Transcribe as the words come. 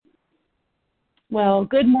Well,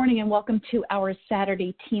 good morning and welcome to our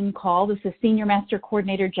Saturday team call. This is Senior Master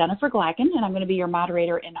Coordinator Jennifer Glacken, and I'm going to be your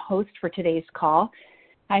moderator and host for today's call.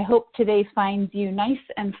 I hope today finds you nice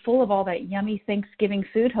and full of all that yummy Thanksgiving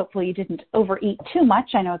food. Hopefully you didn't overeat too much.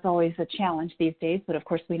 I know it's always a challenge these days, but of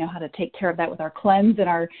course we know how to take care of that with our Cleanse and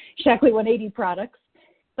our Shaklee 180 products.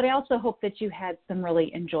 But I also hope that you had some really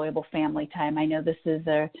enjoyable family time. I know this is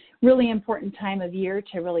a really important time of year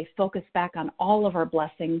to really focus back on all of our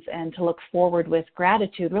blessings and to look forward with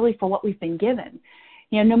gratitude really for what we've been given.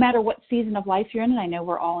 You know, no matter what season of life you're in, and I know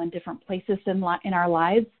we're all in different places in our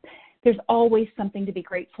lives, there's always something to be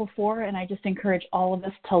grateful for, and I just encourage all of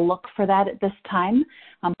us to look for that at this time.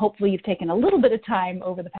 Hopefully you've taken a little bit of time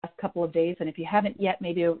over the past couple of days, and if you haven't yet,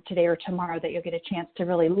 maybe today or tomorrow that you'll get a chance to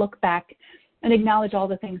really look back and acknowledge all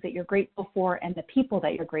the things that you're grateful for and the people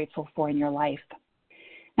that you're grateful for in your life.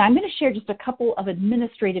 Now, I'm going to share just a couple of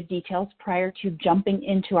administrative details prior to jumping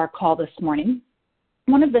into our call this morning.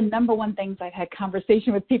 One of the number one things I've had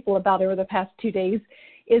conversation with people about over the past 2 days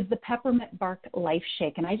is the Peppermint Bark Life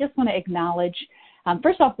Shake. And I just want to acknowledge,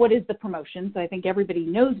 first off, what is the promotion? So I think everybody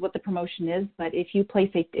knows what the promotion is, but if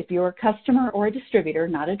you're a customer or a distributor,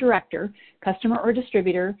 not a director, customer or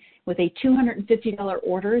distributor, with a $250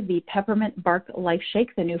 order, the Peppermint Bark Life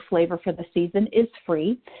Shake, the new flavor for the season, is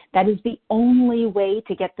free. That is the only way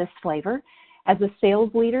to get this flavor. As a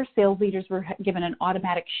sales leaders were given an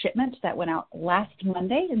automatic shipment that went out last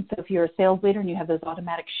Monday. And so if you're a sales leader and you have those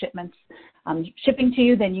automatic shipments shipping to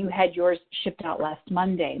you, then you had yours shipped out last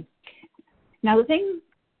Monday. Now, the thing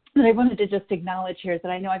that I wanted to just acknowledge here is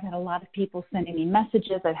that I know I've had a lot of people sending me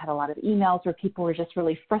messages. I've had a lot of emails where people were just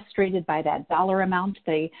really frustrated by that dollar amount.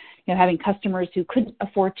 Having customers who couldn't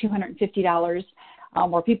afford $250,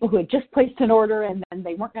 or people who had just placed an order and then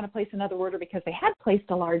they weren't going to place another order because they had placed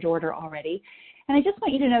a large order already. And I just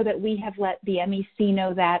want you to know that we have let the MEC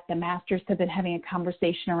know that. The masters have been having a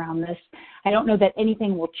conversation around this. I don't know that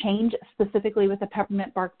anything will change specifically with the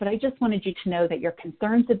peppermint bark, but I just wanted you to know that your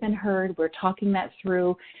concerns have been heard. We're talking that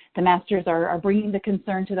through. The masters are bringing the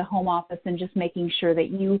concern to the home office and just making sure that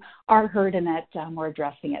you are heard and that we're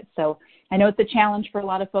addressing it. So I know it's a challenge for a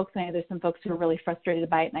lot of folks. I know there's some folks who are really frustrated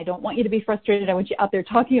by it, and I don't want you to be frustrated. I want you out there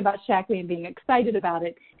talking about Shaklee and being excited about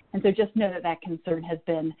it. And so just know that that concern has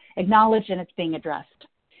been acknowledged and it's being addressed.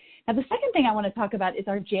 Now, the second thing I want to talk about is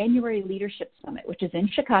our January Leadership Summit, which is in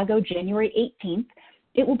Chicago, January 18th.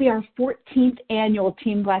 It will be our 14th annual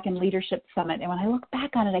Team Glacken Leadership Summit. And when I look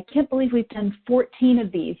back on it, I can't believe we've done 14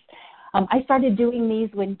 of these. I started doing these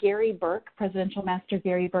when Gary Burke, Presidential Master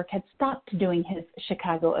Gary Burke, had stopped doing his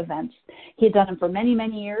Chicago events. He had done them for many,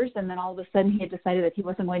 many years, and then all of a sudden he had decided that he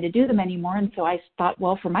wasn't going to do them anymore. And so I thought,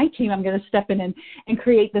 well, for my team, I'm going to step in and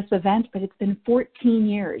create this event, but it's been 14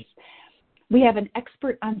 years. We have an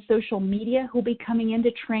expert on social media who will be coming in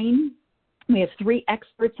to train. We have 3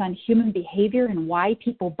 experts on human behavior and why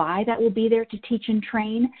people buy that will be there to teach and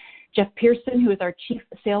train. Jeff Pearson, who is our Chief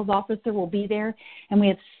Sales Officer, will be there, and we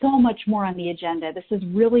have so much more on the agenda. This is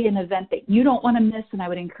really an event that you don't want to miss, and I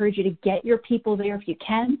would encourage you to get your people there if you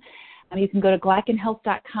can. You can go to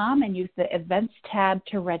glackenhealth.com and use the Events tab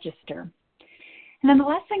to register. And then the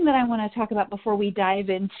last thing that I want to talk about before we dive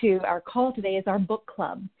into our call today is our book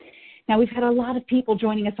club. Now, we've had a lot of people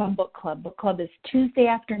joining us on Book Club. Book Club is Tuesday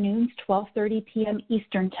afternoons, 12:30 p.m.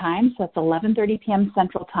 Eastern Time, so that's 11:30 p.m.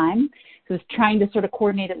 Central Time. So it's trying to sort of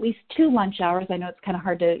coordinate at least 2 lunch hours. I know it's kind of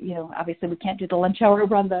hard to, obviously we can't do the lunch hour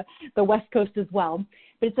over on the West Coast as well.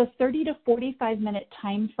 But it's a 30 to 45-minute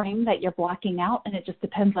time frame that you're blocking out, and it just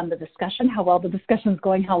depends on the discussion, how well the discussion's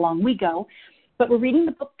going, how long we go. But we're reading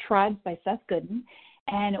the book Tribes by Seth Godin,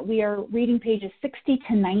 and we are reading pages 60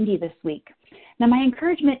 to 90 this week. Now, my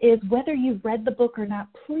encouragement is whether you've read the book or not,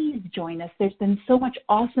 please join us. There's been so much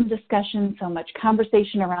awesome discussion, so much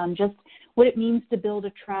conversation around just what it means to build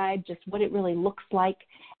a tribe, just what it really looks like,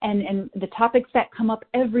 and the topics that come up,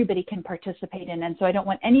 everybody can participate in. And so I don't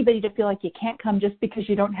want anybody to feel like you can't come just because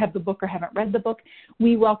you don't have the book or haven't read the book.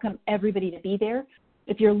 We welcome everybody to be there.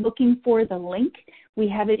 If you're looking for the link, we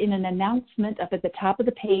have it in an announcement up at the top of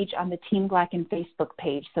the page on the Team Glacken Facebook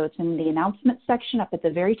page. So it's in the announcement section up at the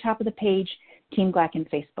very top of the page, Team Glacken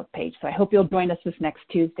Facebook page. So I hope you'll join us this next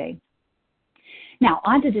Tuesday. Now,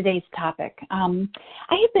 on to today's topic. I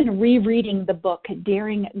have been rereading the book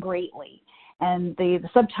Daring Greatly, and the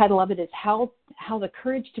subtitle of it is How the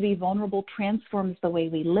Courage to be Vulnerable Transforms the Way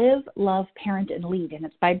We Live, Love, Parent, and Lead, and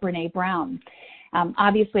it's by Brené Brown.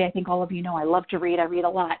 Obviously, I think all of you know I love to read. I read a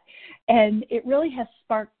lot. And it really has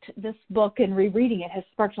sparked this book, and rereading it has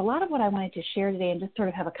sparked a lot of what I wanted to share today and just sort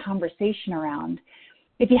of have a conversation around.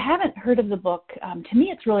 If you haven't heard of the book, to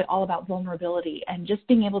me it's really all about vulnerability and just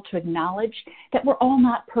being able to acknowledge that we're all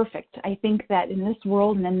not perfect. I think that in this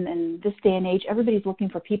world and in this day and age, everybody's looking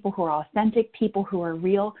for people who are authentic, people who are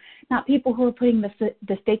real, not people who are putting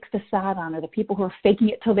the fake facade on, or the people who are faking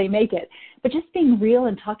it till they make it, but just being real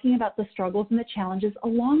and talking about the struggles and the challenges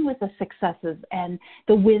along with the successes and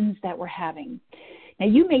the wins that we're having. Now,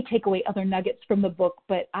 you may take away other nuggets from the book,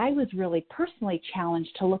 but I was really personally challenged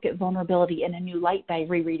to look at vulnerability in a new light by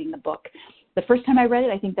rereading the book. The first time I read it,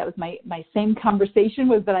 I think that was my same conversation,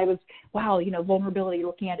 was that I was, wow, vulnerability,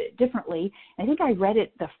 looking at it differently. I think I read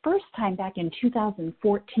it the first time back in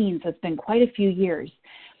 2014, so it's been quite a few years.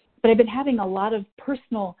 But I've been having a lot of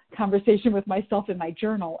personal conversation with myself in my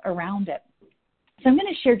journal around it. So I'm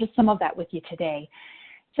going to share just some of that with you today.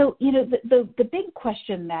 So, the big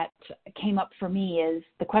question that came up for me is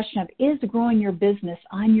the question of, is growing your business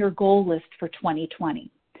on your goal list for 2020?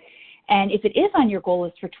 And if it is on your goal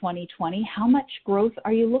list for 2020, how much growth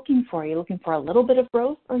are you looking for? Are you looking for a little bit of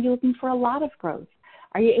growth, or are you looking for a lot of growth?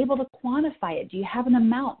 Are you able to quantify it? Do you have an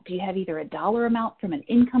amount? Do you have either a dollar amount from an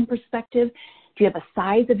income perspective? Do you have a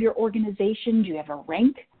size of your organization? Do you have a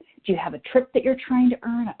rank? Do you have a trip that you're trying to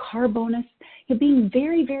earn, a car bonus? You're being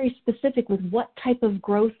very, very specific with what type of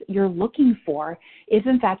growth you're looking for if,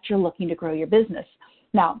 in fact, you're looking to grow your business.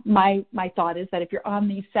 Now, my thought is that if you're on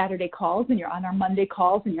these Saturday calls and you're on our Monday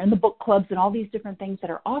calls and you're in the book clubs and all these different things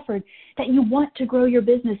that are offered, that you want to grow your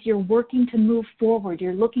business. You're working to move forward.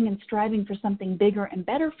 You're looking and striving for something bigger and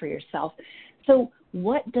better for yourself. So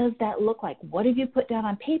what does that look like? What have you put down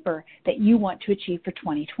on paper that you want to achieve for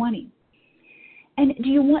 2020? And do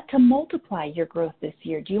you want to multiply your growth this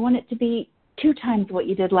year? Do you want it to be 2 times what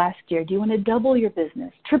you did last year? Do you want to double your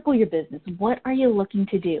business, triple your business? What are you looking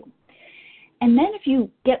to do? And then if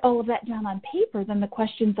you get all of that down on paper, then the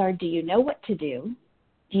questions are, do you know what to do?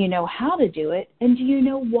 Do you know how to do it? And do you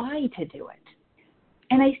know why to do it?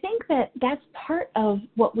 And I think that that's part of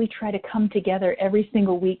what we try to come together every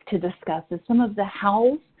single week to discuss, is some of the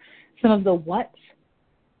hows, some of the whats,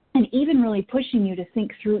 and even really pushing you to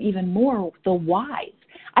think through even more the whys.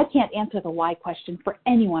 I can't answer the why question for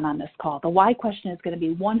anyone on this call. The why question is going to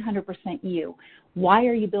be 100% you. Why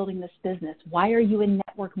are you building this business? Why are you in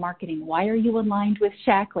network marketing? Why are you aligned with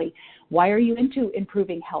Shaklee? Why are you into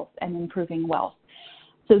improving health and improving wealth?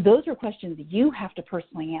 So those are questions you have to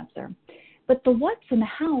personally answer. But the whats and the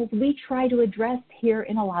hows we try to address here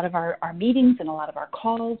in a lot of our meetings and a lot of our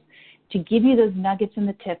calls, to give you those nuggets and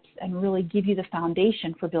the tips and really give you the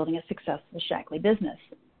foundation for building a successful Shaklee business.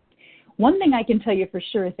 One thing I can tell you for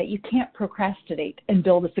sure is that you can't procrastinate and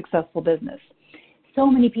build a successful business. So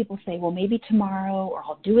many people say, well, maybe tomorrow, or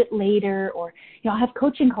I'll do it later, or I'll have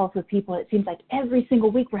coaching calls with people. It seems like every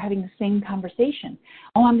single week we're having the same conversation.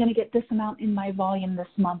 Oh, I'm going to get this amount in my volume this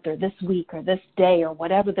month or this week or this day or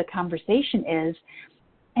whatever the conversation is.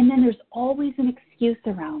 And then there's always an excuse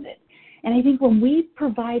around it. And I think when we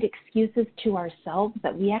provide excuses to ourselves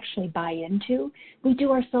that we actually buy into, we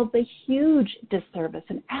do ourselves a huge disservice,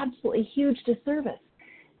 an absolutely huge disservice.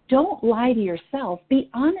 Don't lie to yourself.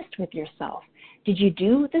 Be honest with yourself. Did you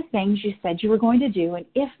do the things you said you were going to do? And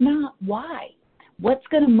if not, why? What's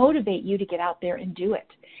going to motivate you to get out there and do it?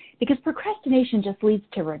 Because procrastination just leads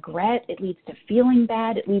to regret. It leads to feeling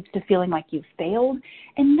bad. It leads to feeling like you've failed.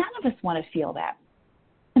 And none of us want to feel that.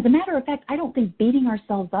 As a matter of fact, I don't think beating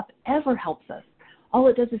ourselves up ever helps us. All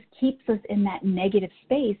it does is keeps us in that negative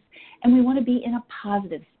space, and we want to be in a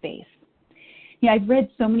positive space. I've read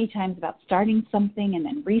so many times about starting something and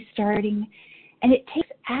then restarting, and it takes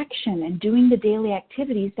action and doing the daily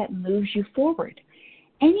activities that moves you forward.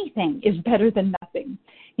 Anything is better than nothing.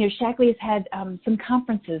 Shaklee has had some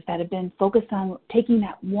conferences that have been focused on taking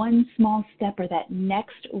that one small step or that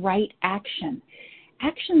next right action.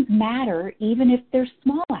 Actions matter even if they're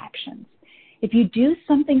small actions. If you do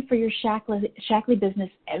something for your Shaklee business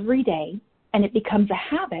every day and it becomes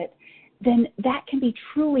a habit, then that can be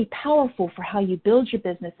truly powerful for how you build your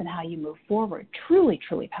business and how you move forward. Truly,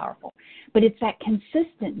 truly powerful. But it's that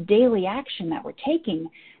consistent daily action that we're taking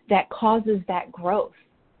that causes that growth.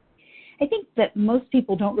 I think that most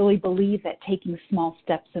people don't really believe that taking small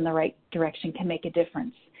steps in the right direction can make a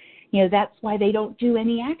difference. That's why they don't do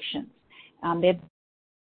any actions.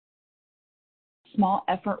 Small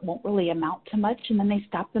effort won't really amount to much, and then they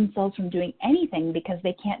stop themselves from doing anything because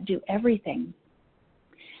they can't do everything.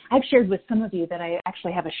 I've shared with some of you that I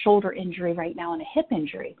actually have a shoulder injury right now and a hip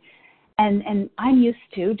injury. And I'm used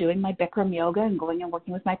to doing my Bikram yoga and going and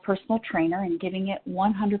working with my personal trainer and giving it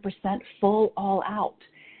 100% full all out.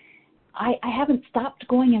 I haven't stopped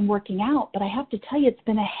going and working out, but I have to tell you, it's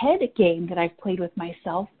been a head game that I've played with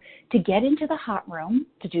myself to get into the hot room,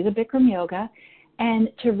 to do the Bikram yoga, and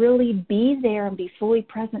to really be there and be fully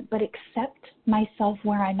present, but accept myself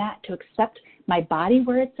where I'm at, to accept my body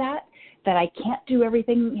where it's at, that I can't do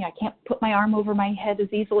everything. I can't put my arm over my head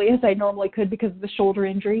as easily as I normally could because of the shoulder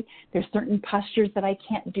injury. There's certain postures that I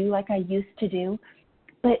can't do like I used to do.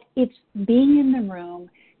 But it's being in the room,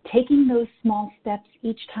 taking those small steps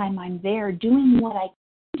each time I'm there, doing what I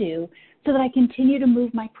can do so that I continue to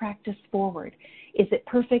move my practice forward. Is it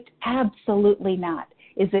perfect? Absolutely not.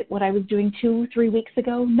 Is it what I was doing 2-3 weeks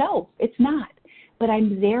ago? No, it's not. But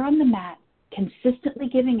I'm there on the mat, consistently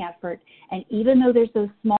giving effort, and even though there's those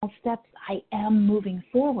small steps, I am moving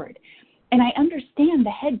forward. And I understand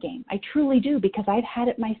the head game. I truly do, because I've had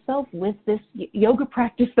it myself with this yoga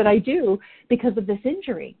practice that I do because of this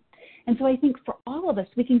injury. And so I think for all of us,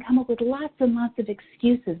 we can come up with lots and lots of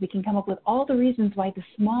excuses. We can come up with all the reasons why the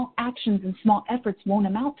small actions and small efforts won't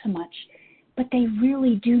amount to much, but they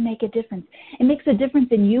really do make a difference. It makes a difference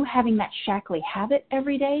in you having that Shaklee habit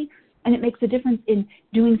every day, and it makes a difference in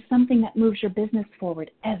doing something that moves your business forward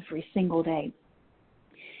every single day.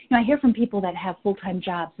 I hear from people that have full-time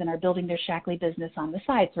jobs and are building their Shaklee business on the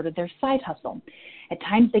side, sort of their side hustle. At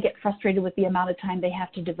times they get frustrated with the amount of time they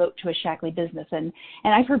have to devote to a Shaklee business. And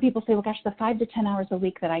I've heard people say, well, gosh, the 5 to 10 hours a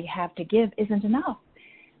week that I have to give isn't enough.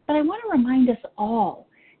 But I want to remind us all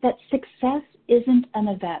that success isn't an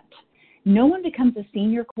event. No one becomes a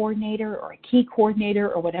senior coordinator or a key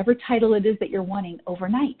coordinator or whatever title it is that you're wanting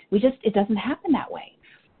overnight. It doesn't happen that way.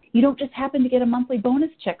 You don't just happen to get a monthly bonus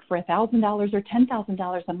check for $1,000 or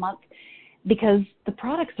 $10,000 a month because the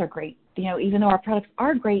products are great. Even though our products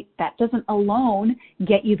are great, that doesn't alone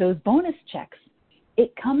get you those bonus checks.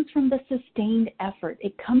 It comes from the sustained effort.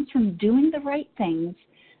 It comes from doing the right things,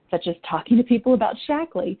 such as talking to people about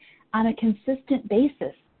Shaklee on a consistent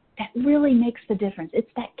basis. That really makes the difference.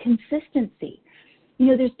 It's that consistency.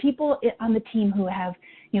 There's people on the team who have,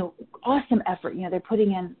 awesome effort. They're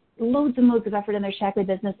putting in loads and loads of effort in their Shaklee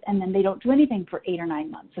business, and then they don't do anything for 8 or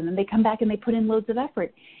 9 months. And then they come back and they put in loads of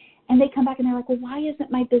effort. And they come back and they're like, well, why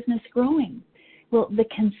isn't my business growing? Well, the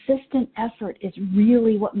consistent effort is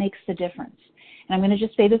really what makes the difference. And I'm going to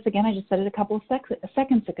just say this again. I just said it a couple of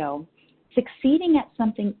seconds ago. Succeeding at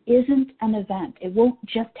something isn't an event. It won't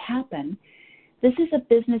just happen. This is a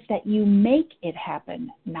business that you make it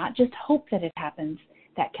happen, not just hope that it happens.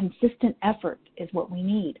 That consistent effort is what we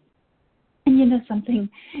need. And you know something?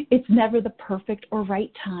 It's never the perfect or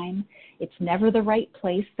right time. It's never the right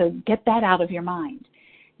place, so get that out of your mind.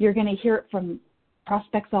 You're going to hear it from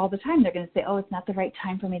prospects all the time. They're going to say, oh, it's not the right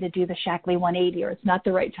time for me to do the Shaklee 180, or it's not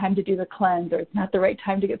the right time to do the cleanse, or it's not the right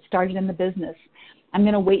time to get started in the business. I'm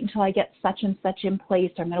going to wait until I get such and such in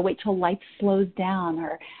place, or I'm going to wait till life slows down,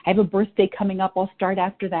 or I have a birthday coming up, I'll start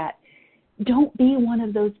after that. Don't be one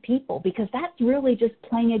of those people, because that's really just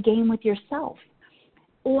playing a game with yourself.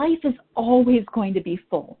 Life is always going to be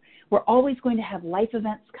full. We're always going to have life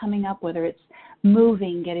events coming up, whether it's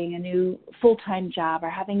moving, getting a new full-time job, or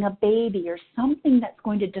having a baby, or something that's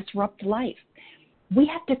going to disrupt life. We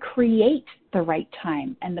have to create the right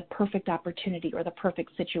time and the perfect opportunity or the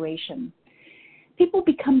perfect situation. People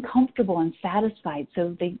become comfortable and satisfied,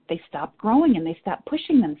 so they stop growing and they stop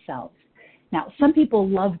pushing themselves. Now, some people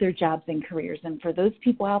love their jobs and careers, and for those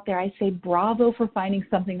people out there, I say bravo for finding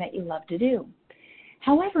something that you love to do.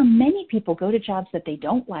 However, many people go to jobs that they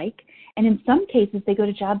don't like, and in some cases, they go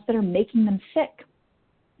to jobs that are making them sick.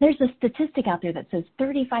 There's a statistic out there that says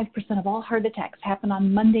 35% of all heart attacks happen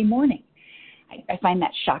on Monday morning. I find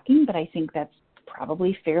that shocking, but I think that's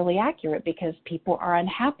probably fairly accurate because people are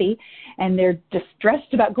unhappy and they're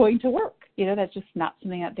distressed about going to work. That's just not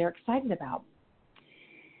something that they're excited about.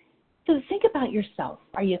 So think about yourself.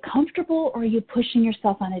 Are you comfortable, or are you pushing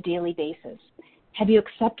yourself on a daily basis? Have you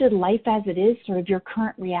accepted life as it is, sort of your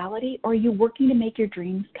current reality, or are you working to make your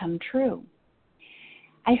dreams come true?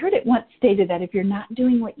 I heard it once stated that if you're not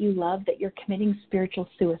doing what you love, that you're committing spiritual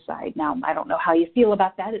suicide. Now, I don't know how you feel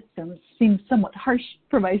about that. It seems somewhat harsh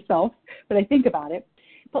for myself, but I think about it.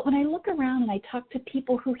 But when I look around and I talk to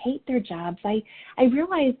people who hate their jobs, I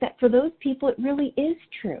realize that for those people, it really is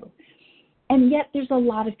true. And yet there's a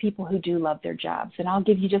lot of people who do love their jobs. And I'll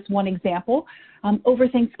give you just one example. Over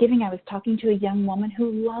Thanksgiving, I was talking to a young woman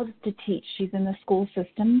who loves to teach. She's in the school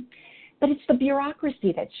system, but it's the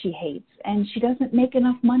bureaucracy that she hates, and she doesn't make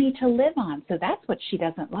enough money to live on. So that's what she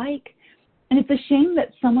doesn't like. And it's a shame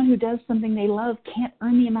that someone who does something they love can't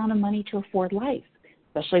earn the amount of money to afford life,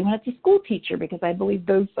 especially when it's a school teacher, because I believe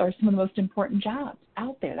those are some of the most important jobs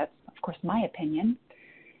out there. That's, of course, my opinion.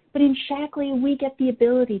 But in Shaklee, we get the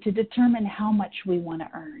ability to determine how much we want to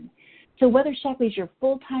earn. So whether Shaklee is your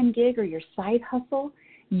full-time gig or your side hustle,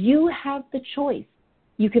 you have the choice.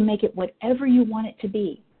 You can make it whatever you want it to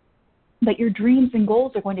be. But your dreams and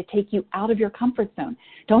goals are going to take you out of your comfort zone.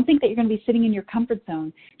 Don't think that you're going to be sitting in your comfort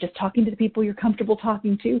zone, just talking to the people you're comfortable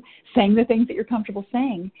talking to, saying the things that you're comfortable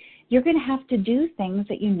saying. You're going to have to do things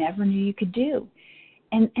that you never knew you could do.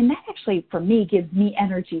 And that actually, for me, gives me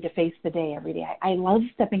energy to face the day every day. I love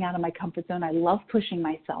stepping out of my comfort zone. I love pushing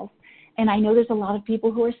myself. And I know there's a lot of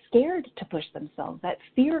people who are scared to push themselves. That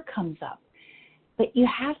fear comes up. But you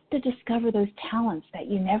have to discover those talents that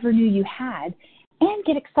you never knew you had and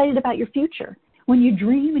get excited about your future. When you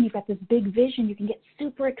dream and you've got this big vision, you can get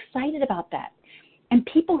super excited about that. And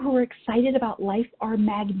people who are excited about life are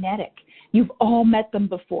magnetic. You've all met them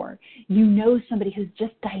before. You know somebody who's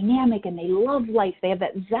just dynamic and they love life. They have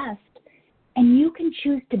that zest. And you can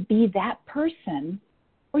choose to be that person,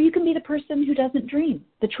 or you can be the person who doesn't dream.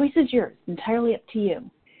 The choice is yours, entirely up to you.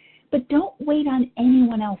 But don't wait on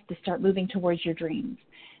anyone else to start moving towards your dreams.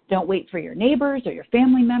 Don't wait for your neighbors or your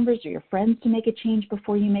family members or your friends to make a change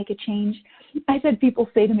before you make a change. I've had people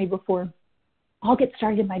say to me before, I'll get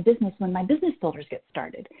started in my business when my business builders get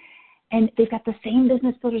started. And they've got the same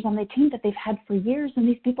business builders on their team that they've had for years, and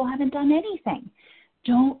these people haven't done anything.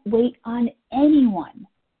 Don't wait on anyone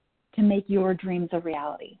to make your dreams a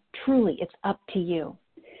reality. Truly, it's up to you.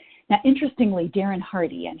 Now, interestingly, Darren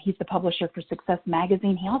Hardy, and he's the publisher for Success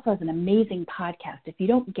Magazine, he also has an amazing podcast. If you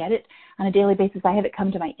don't get it on a daily basis, I have it come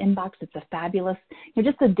to my inbox. It's a fabulous,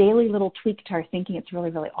 just a daily little tweak to our thinking. It's really,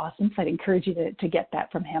 really awesome. So I'd encourage you to get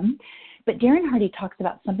that from him. But Darren Hardy talks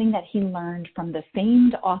about something that he learned from the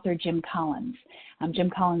famed author Jim Collins. Jim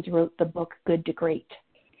Collins wrote the book Good to Great.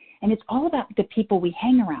 And it's all about the people we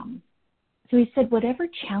hang around. So he said, whatever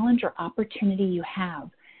challenge or opportunity you have,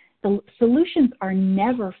 the solutions are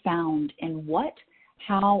never found in what,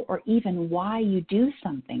 how, or even why you do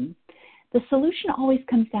something. The solution always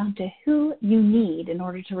comes down to who you need in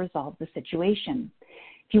order to resolve the situation.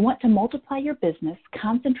 If you want to multiply your business,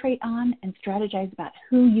 concentrate on and strategize about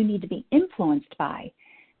who you need to be influenced by,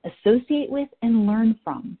 associate with, and learn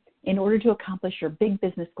from in order to accomplish your big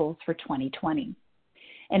business goals for 2020.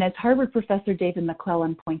 And as Harvard professor David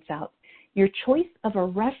McClellan points out, your choice of a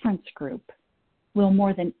reference group will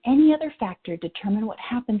more than any other factor determine what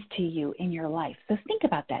happens to you in your life. So think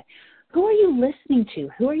about that. Who are you listening to?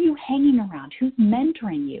 Who are you hanging around? Who's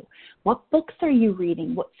mentoring you? What books are you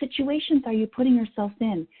reading? What situations are you putting yourself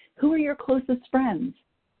in? Who are your closest friends?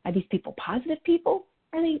 Are these people positive people?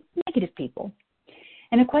 Are they negative people?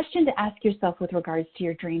 And a question to ask yourself with regards to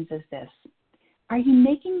your dreams is this: are you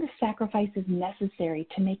making the sacrifices necessary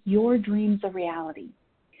to make your dreams a reality?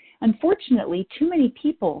 Unfortunately, too many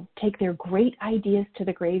people take their great ideas to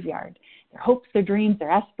the graveyard. Their hopes, their dreams,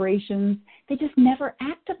 their aspirations, they just never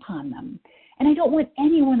act upon them. And I don't want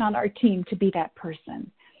anyone on our team to be that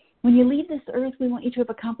person. When you leave this earth, we want you to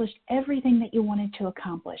have accomplished everything that you wanted to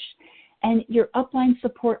accomplish. And your upline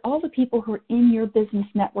support, all the people who are in your business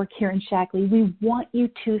network here in Shaklee, we want you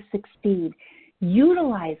to succeed.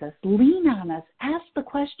 Utilize us, lean on us, ask the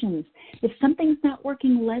questions. If something's not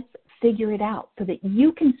working, let's figure it out so that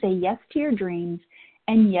you can say yes to your dreams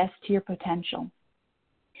and yes to your potential.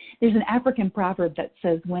 There's an African proverb that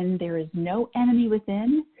says, when there is no enemy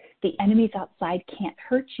within, the enemies outside can't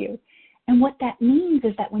hurt you. And what that means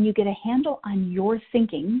is that when you get a handle on your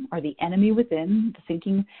thinking, or the enemy within, the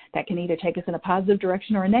thinking that can either take us in a positive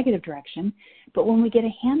direction or a negative direction, but when we get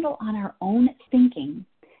a handle on our own thinking,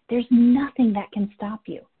 there's nothing that can stop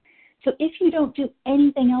you. So if you don't do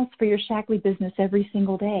anything else for your Shaklee business every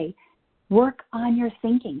single day, work on your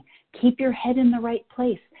thinking. Keep your head in the right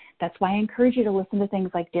place. That's why I encourage you to listen to things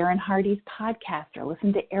like Darren Hardy's podcast, or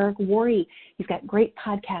listen to Eric Worre. He's got great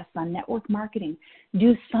podcasts on network marketing.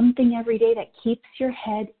 Do something every day that keeps your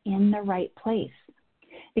head in the right place,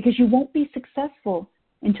 because you won't be successful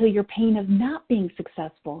until your pain of not being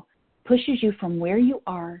successful pushes you from where you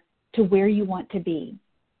are to where you want to be.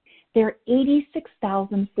 There are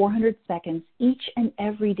 86,400 seconds each and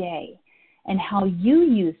every day, and how you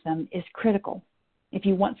use them is critical. If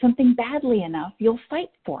you want something badly enough, you'll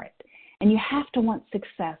fight for it. And you have to want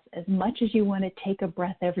success as much as you want to take a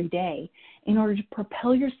breath every day in order to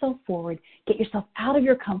propel yourself forward, get yourself out of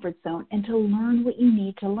your comfort zone, and to learn what you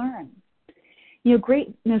need to learn. You know,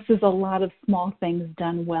 greatness is a lot of small things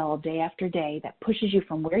done well day after day that pushes you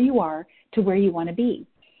from where you are to where you want to be.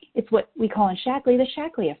 It's what we call in Shaklee the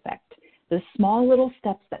Shaklee effect, those small little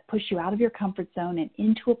steps that push you out of your comfort zone and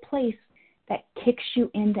into a place that kicks you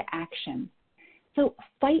into action. So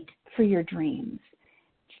fight for your dreams.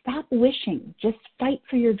 Stop wishing. Just fight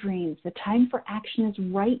for your dreams. The time for action is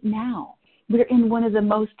right now. We're in one of the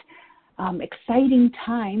most exciting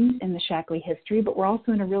times in the Shaklee history, but we're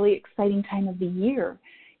also in a really exciting time of the year.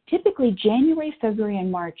 Typically, January, February,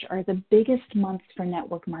 and March are the biggest months for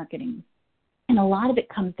network marketing. And a lot of it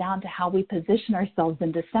comes down to how we position ourselves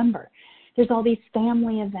in December. There's all these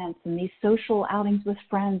family events and these social outings with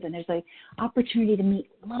friends, and there's an opportunity to meet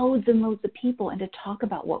loads and loads of people and to talk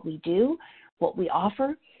about what we do, what we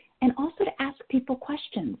offer, and also to ask people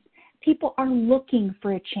questions. People are looking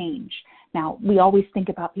for a change. Now, we always think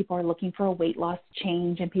about people are looking for a weight loss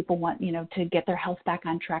change and people want, to get their health back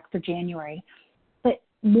on track for January. But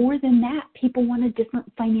more than that, people want a different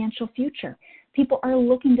financial future. People are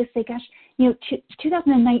looking to say, gosh,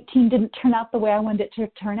 2019 didn't turn out the way I wanted it to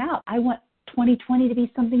turn out. I want 2020 to be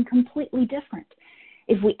something completely different.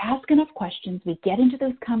 If we ask enough questions, we get into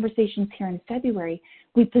those conversations here in February,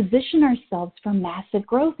 we position ourselves for massive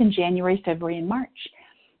growth in January, February, and March.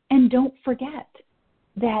 And don't forget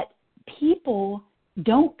that people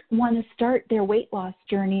don't want to start their weight loss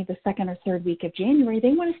journey the second or third week of January.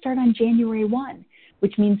 They want to start on January 1,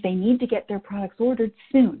 which means they need to get their products ordered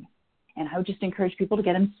soon. And I would just encourage people to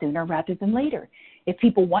get them sooner rather than later. If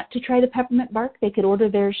people want to try the peppermint bark, they could order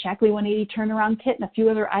their Shaklee 180 turnaround kit and a few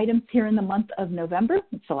other items here in the month of November.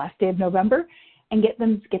 It's the last day of November. And get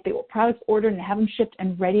the products ordered and have them shipped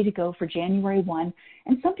and ready to go for January 1.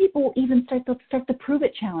 And some people will even start the Prove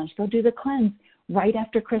It Challenge. They'll do the cleanse right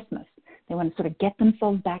after Christmas. They want to sort of get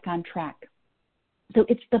themselves back on track. So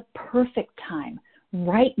it's the perfect time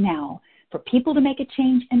right now for people to make a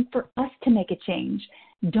change and for us to make a change.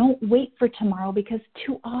 Don't wait for tomorrow, because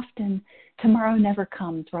too often tomorrow never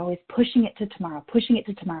comes. We're always pushing it to tomorrow, pushing it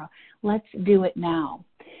to tomorrow. Let's do it now.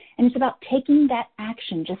 And it's about taking that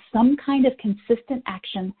action, just some kind of consistent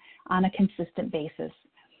action on a consistent basis.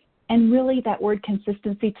 And really, that word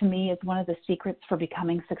consistency to me is one of the secrets for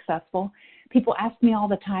becoming successful. People ask me all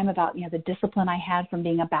the time about, the discipline I had from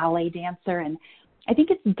being a ballet dancer. And I think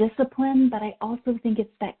it's discipline, but I also think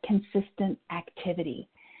it's that consistent activity.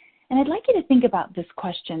 And I'd like you to think about this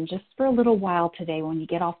question just for a little while today when you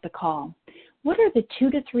get off the call. What are the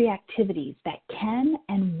 2 to 3 activities that can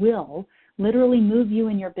and will literally move you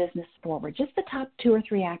and your business forward? Just the top 2 or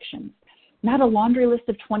 3 actions. Not a laundry list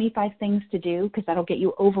of 25 things to do, because that'll get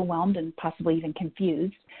you overwhelmed and possibly even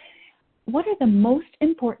confused. What are the most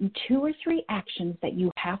important 2 or 3 actions that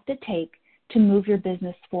you have to take to move your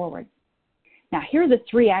business forward? Now, here are the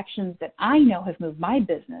 3 actions that I know have moved my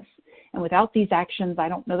business. And without these actions, I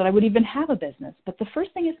don't know that I would even have a business. But the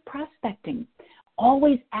first thing is prospecting.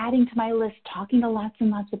 Always adding to my list, talking to lots and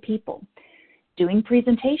lots of people. Doing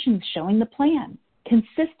presentations, showing the plan.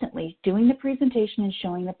 Consistently doing the presentation and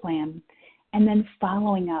showing the plan. And then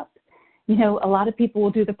following up. A lot of people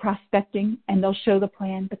will do the prospecting and they'll show the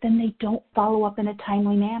plan, but then they don't follow up in a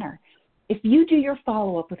timely manner. If you do your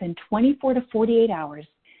follow-up within 24 to 48 hours,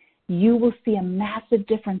 you will see a massive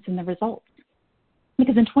difference in the results.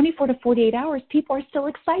 Because in 24 to 48 hours, people are still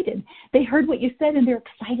excited. They heard what you said and they're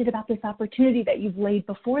excited about this opportunity that you've laid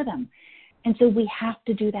before them. And so we have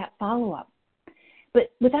to do that follow-up.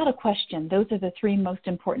 But without a question, those are the 3 most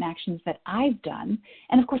important actions that I've done.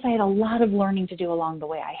 And of course, I had a lot of learning to do along the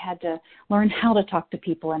way. I had to learn how to talk to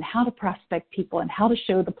people and how to prospect people and how to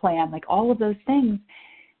show the plan, like all of those things.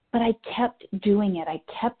 But I kept doing it. I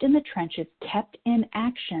kept in the trenches, kept in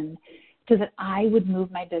action so that I would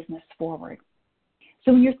move my business forward.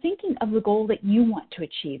 So when you're thinking of the goal that you want to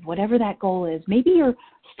achieve, whatever that goal is, maybe you're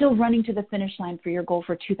still running to the finish line for your goal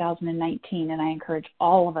for 2019, and I encourage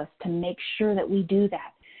all of us to make sure that we do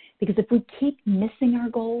that. Because if we keep missing our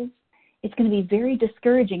goals, it's going to be very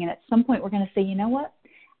discouraging, and at some point we're going to say, you know what,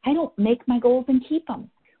 I don't make my goals and keep them.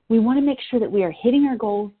 We want to make sure that we are hitting our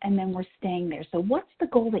goals and then we're staying there. So what's the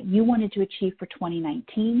goal that you wanted to achieve for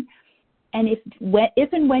 2019? And if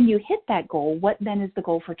and when you hit that goal, what then is the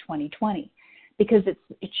goal for 2020? Because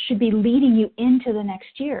it should be leading you into the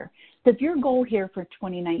next year. So if your goal here for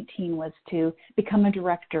 2019 was to become a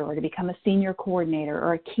director or to become a senior coordinator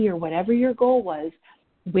or a key or whatever your goal was,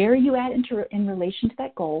 where are you at in relation to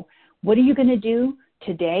that goal? What are you going to do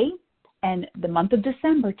today and the month of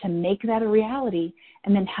December to make that a reality?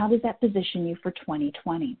 And then how does that position you for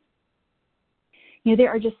 2020? There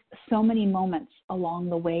are just so many moments along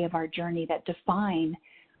the way of our journey that define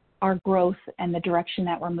our growth and the direction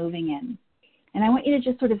that we're moving in. And I want you to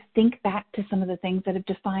just sort of think back to some of the things that have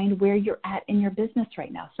defined where you're at in your business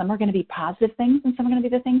right now. Some are going to be positive things and some are going to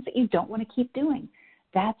be the things that you don't want to keep doing.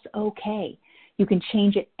 That's okay. You can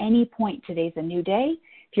change at any point. Today's a new day.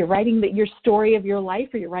 If you're writing your story of your life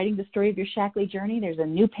or you're writing the story of your Shaklee journey, there's a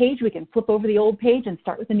new page. We can flip over the old page and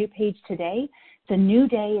start with a new page today. It's a new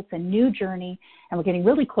day. It's a new journey. And we're getting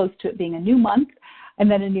really close to it being a new month and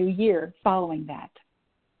then a new year following that.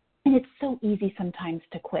 And it's so easy sometimes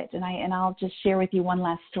to quit. And I'll just share with you one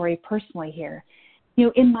last story personally here.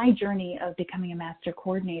 In my journey of becoming a master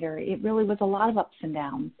coordinator, it really was a lot of ups and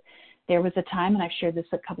downs. There was a time, and I've shared this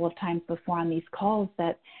a couple of times before on these calls,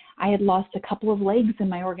 that I had lost a couple of legs in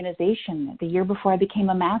my organization. The year before I became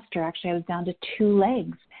a master, actually, I was down to 2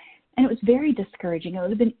 legs. And it was very discouraging. It would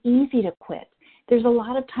have been easy to quit. There's a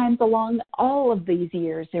lot of times along all of these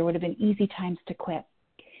years, there would have been easy times to quit.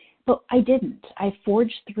 But I didn't. I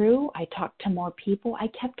forged through. I talked to more people. I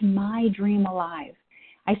kept my dream alive.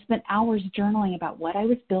 I spent hours journaling about what I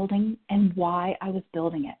was building and why I was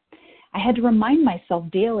building it. I had to remind myself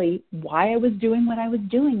daily why I was doing what I was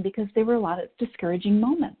doing, because there were a lot of discouraging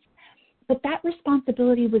moments. But that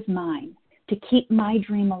responsibility was mine, to keep my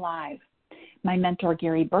dream alive. My mentor,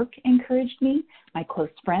 Gary Burke, encouraged me. My close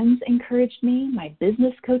friends encouraged me. My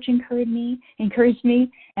business coach encouraged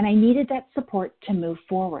me, and I needed that support to move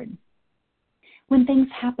forward. When things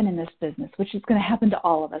happen in this business, which is going to happen to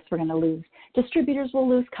all of us, we're going to lose distributors, we'll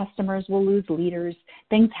lose customers, we'll lose leaders,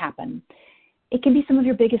 things happen. It can be some of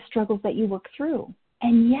your biggest struggles that you work through,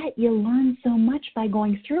 and yet you learn so much by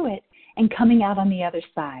going through it and coming out on the other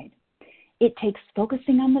side. It takes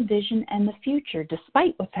focusing on the vision and the future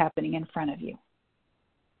despite what's happening in front of you.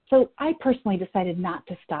 So I personally decided not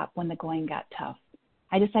to stop when the going got tough.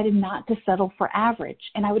 I decided not to settle for average,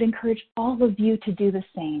 and I would encourage all of you to do the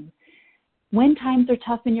same. When times are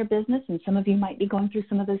tough in your business, and some of you might be going through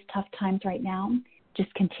some of those tough times right now,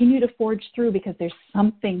 just continue to forge through, because there's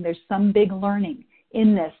some big learning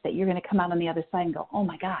in this that you're going to come out on the other side and go, oh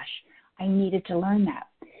my gosh, I needed to learn that.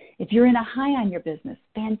 If you're in a high on your business,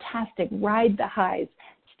 fantastic, ride the highs,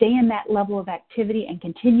 stay in that level of activity and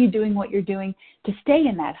continue doing what you're doing to stay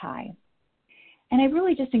in that high. And I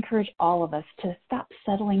really just encourage all of us to stop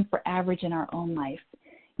settling for average in our own life.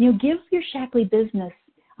 Give your Shaklee business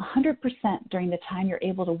 100% during the time you're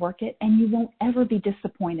able to work it, and you won't ever be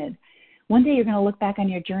disappointed. One day you're going to look back on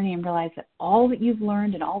your journey and realize that all that you've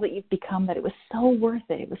learned and all that you've become, that it was so worth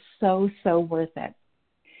it. It was so, so worth it.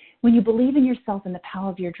 When you believe in yourself and the power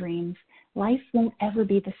of your dreams, life won't ever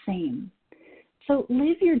be the same. So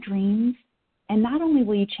live your dreams, and not only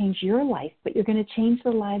will you change your life, but you're going to change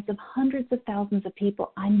the lives of hundreds of thousands of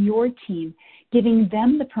people on your team, giving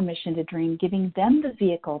them the permission to dream, giving them the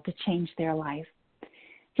vehicle to change their life.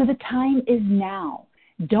 So the time is now.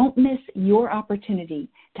 Don't miss your opportunity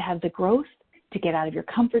to have the growth, to get out of your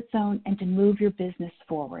comfort zone, and to move your business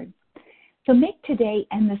forward. So make today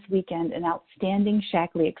and this weekend an outstanding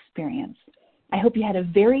Shaklee experience. I hope you had a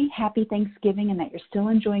very happy Thanksgiving and that you're still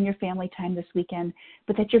enjoying your family time this weekend,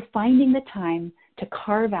 but that you're finding the time to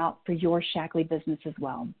carve out for your Shaklee business as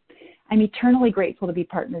well. I'm eternally grateful to be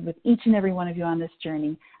partnered with each and every one of you on this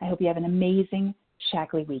journey. I hope you have an amazing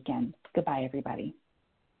Shaklee weekend. Goodbye, everybody.